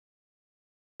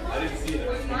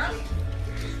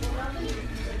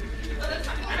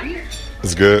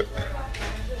It's good.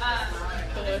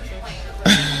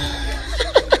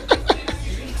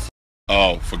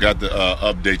 Oh, forgot to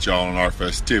update y'all on our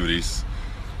festivities.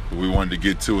 We wanted to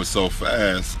get to it so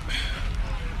fast.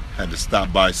 Had to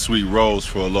stop by Sweet Rose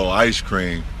for a little ice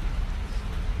cream.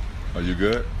 Are you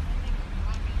good?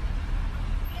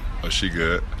 Oh, she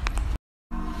good.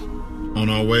 On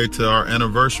our way to our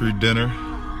anniversary dinner.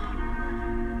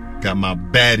 Got my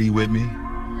baddie with me.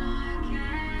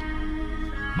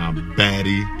 My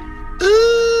baddie.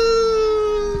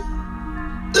 Ooh.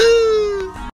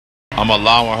 Ooh. I'm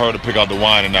allowing her to pick out the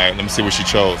wine tonight. Let me see what she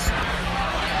chose.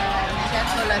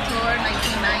 Chateau Latour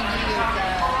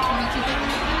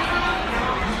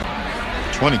 1990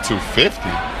 is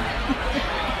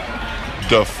 $22.50.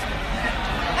 Duff.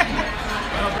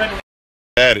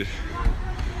 At it.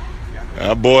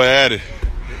 That boy at it.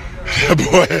 That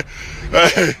boy.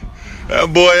 Hey.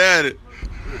 That boy at it.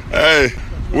 Hey.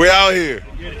 We out here.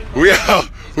 We out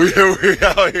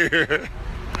here.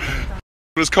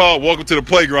 It's called Welcome to the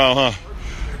Playground, huh?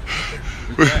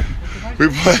 We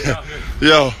play.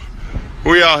 Yo,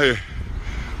 we out here.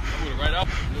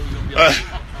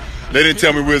 They didn't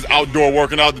tell me we was outdoor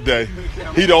working out today.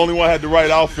 He the only one had the right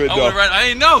outfit though. I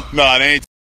ain't know. Nah, they ain't.